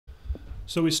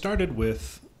So we started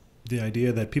with the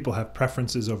idea that people have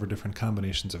preferences over different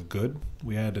combinations of good.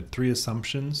 We added three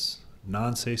assumptions: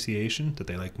 non-satiation, that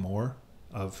they like more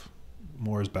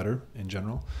is better in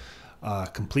general;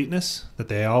 completeness, that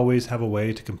they always have a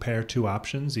way to compare two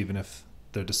options, even if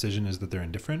their decision is that they're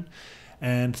indifferent;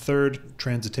 and third,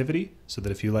 transitivity, so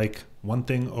that if you like one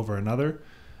thing over another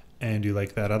and you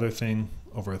like that other thing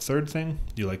over a third thing,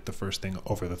 you like the first thing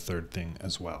over the third thing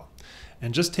as well.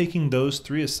 And just taking those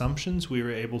three assumptions, we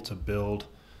were able to build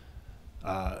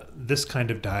this kind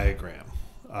of diagram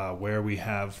where we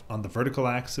have on the vertical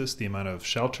axis the amount of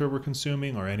shelter we're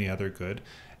consuming or any other good,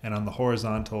 and on the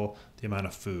horizontal the amount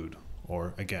of food,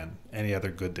 or again, any other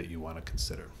good that you want to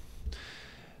consider.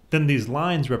 Then these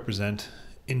lines represent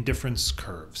indifference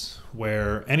curves,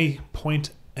 where any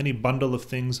point, any bundle of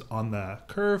things on the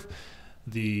curve,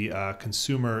 the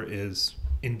consumer is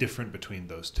indifferent between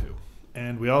those two.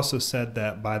 And we also said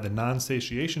that by the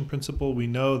non-satiation principle, we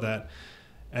know that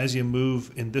as you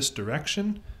move in this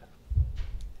direction,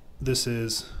 this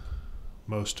is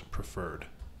most preferred,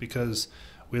 because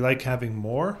we like having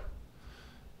more.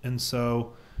 And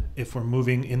so if we're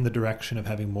moving in the direction of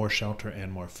having more shelter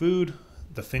and more food,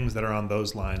 the things that are on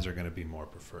those lines are going to be more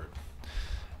preferred.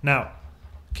 Now,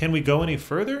 can we go any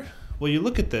further? Well, you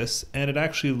look at this and it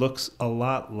actually looks a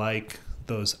lot like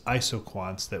those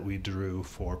isoquants that we drew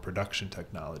for production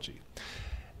technology.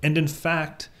 And in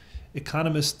fact,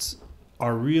 economists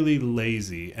are really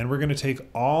lazy, and we're going to take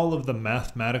all of the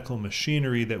mathematical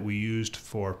machinery that we used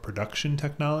for production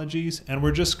technologies, and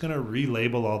we're just going to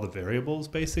relabel all the variables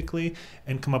basically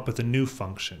and come up with a new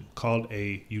function called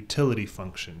a utility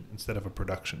function instead of a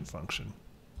production function.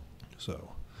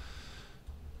 So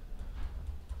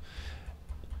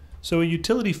a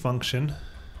utility function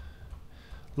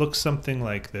looks something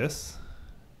like this.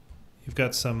 You've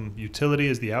got some utility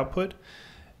as the output,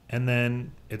 and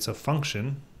then it's a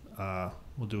function,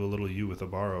 we'll do a little u with a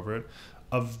bar over it,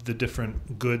 of the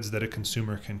different goods that a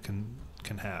consumer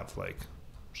can have, like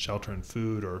shelter and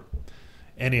food or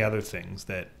any other things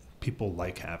that people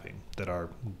like having that are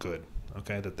good,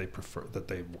 okay, that they prefer, that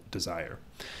they desire.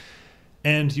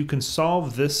 And you can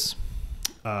solve this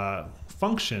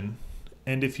function,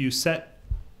 and if you set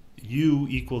u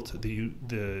equal to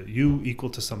the u equal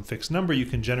to some fixed number, you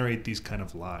can generate these kind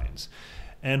of lines.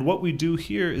 And what we do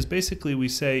here is basically we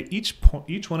say each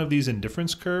one of these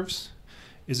indifference curves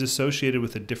is associated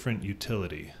with a different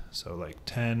utility. So like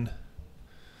 10,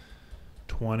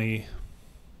 20,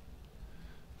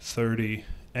 30,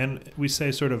 and we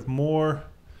say sort of more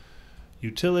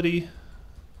utility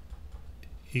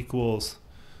equals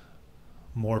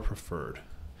more preferred.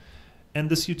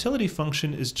 And this utility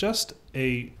function is just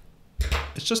a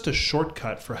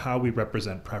shortcut for how we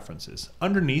represent preferences.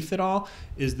 Underneath it all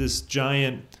is this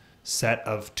giant set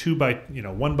of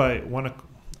one by one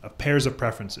pairs of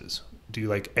preferences. Do you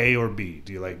like A or B?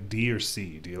 Do you like D or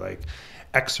C? Do you like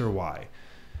X or Y?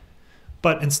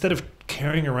 But instead of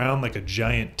carrying around like a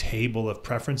giant table of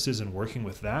preferences and working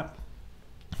with that,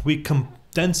 we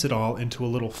condense it all into a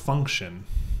little function,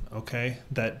 okay,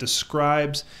 that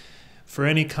describes for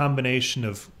any combination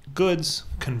of goods,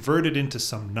 convert it into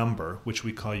some number, which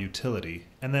we call utility.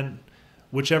 And then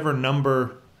whichever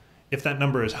number, if that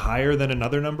number is higher than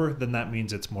another number, then that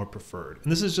means it's more preferred.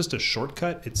 And this is just a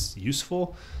shortcut. It's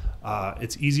useful.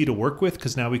 It's easy to work with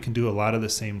because now we can do a lot of the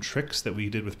same tricks that we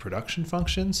did with production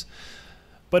functions.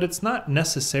 But it's not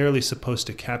necessarily supposed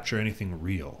to capture anything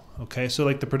real, okay? So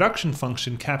like the production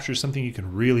function captures something you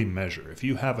can really measure. If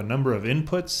you have a number of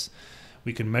inputs,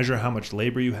 we can measure how much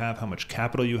labor you have, how much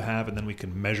capital you have, and then we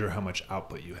can measure how much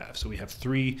output you have. So we have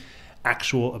three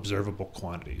actual observable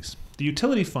quantities. The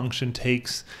utility function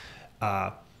takes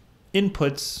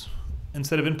inputs.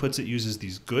 Instead of inputs, it uses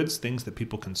these goods, things that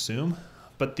people consume,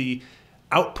 but the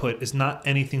output is not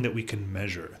anything that we can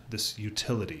measure, this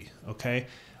utility, okay?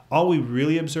 All we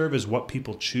really observe is what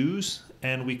people choose,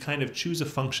 and we kind of choose a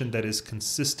function that is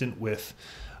consistent with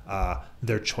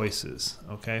their choices,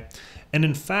 okay? And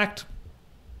in fact,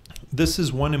 this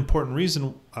is one important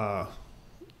reason.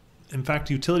 In fact,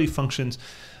 utility functions,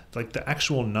 like the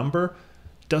actual number,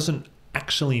 doesn't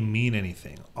actually mean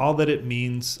anything. All that it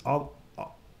means, all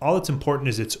that's important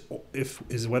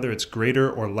is whether it's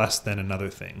greater or less than another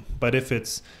thing. But if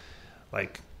it's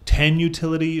like 10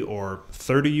 utility or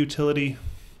 30 utility,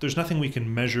 there's nothing we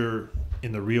can measure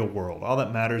in the real world. All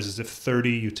that matters is if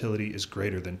 30 utility is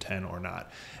greater than 10 or not.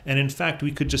 And in fact,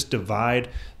 we could just divide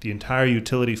the entire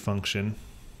utility function,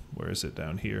 where is it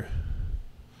down here?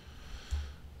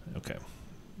 Okay,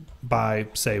 by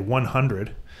say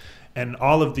 100, and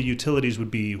all of the utilities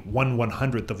would be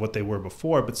 1/100th of what they were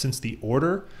before, but since the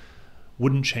order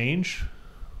wouldn't change,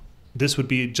 this would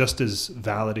be just as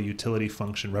valid a utility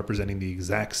function representing the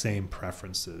exact same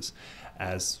preferences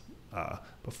as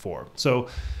before. So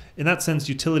in that sense,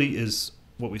 utility is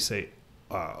what we say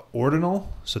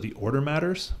ordinal, so the order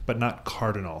matters, but not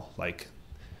cardinal, like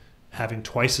having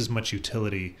twice as much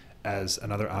utility as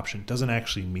another option doesn't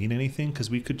actually mean anything, because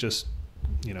we could just,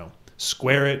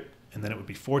 square it and then it would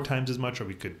be 4 times as much, or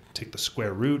we could take the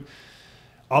square root.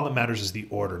 All that matters is the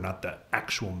order, not the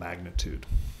actual magnitude.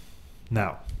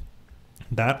 Now,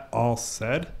 that all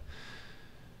said,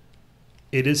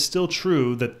 it is still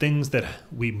true that things that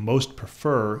we most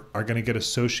prefer are going to get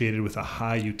associated with a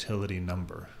high utility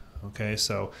number. Okay,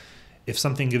 so if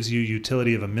something gives you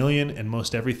utility of 1 million and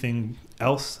most everything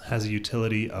else has a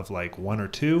utility of like 1 or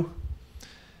 2,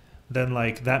 then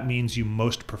like that means you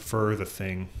most prefer the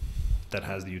thing that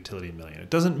has the utility 1 million. It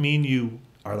doesn't mean you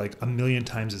are like 1 million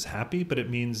times as happy, but it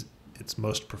means it's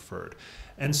most preferred.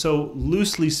 And so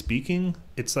loosely speaking,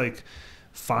 it's like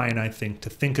fine, I think, to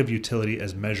think of utility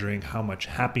as measuring how much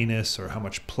happiness or how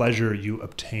much pleasure you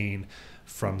obtain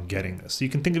from getting this. So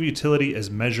you can think of utility as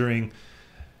measuring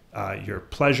your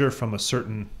pleasure from a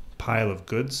certain pile of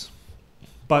goods,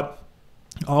 but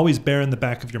always bear in the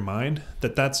back of your mind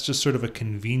that that's just sort of a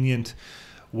convenient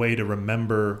way to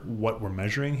remember what we're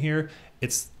measuring here.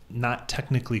 It's not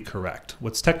technically correct.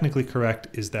 What's technically correct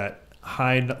is that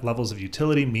high levels of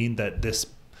utility mean that this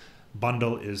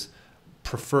bundle is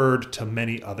preferred to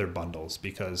many other bundles,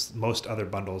 because most other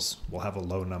bundles will have a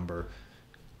low number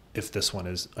if this one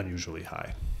is unusually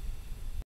high.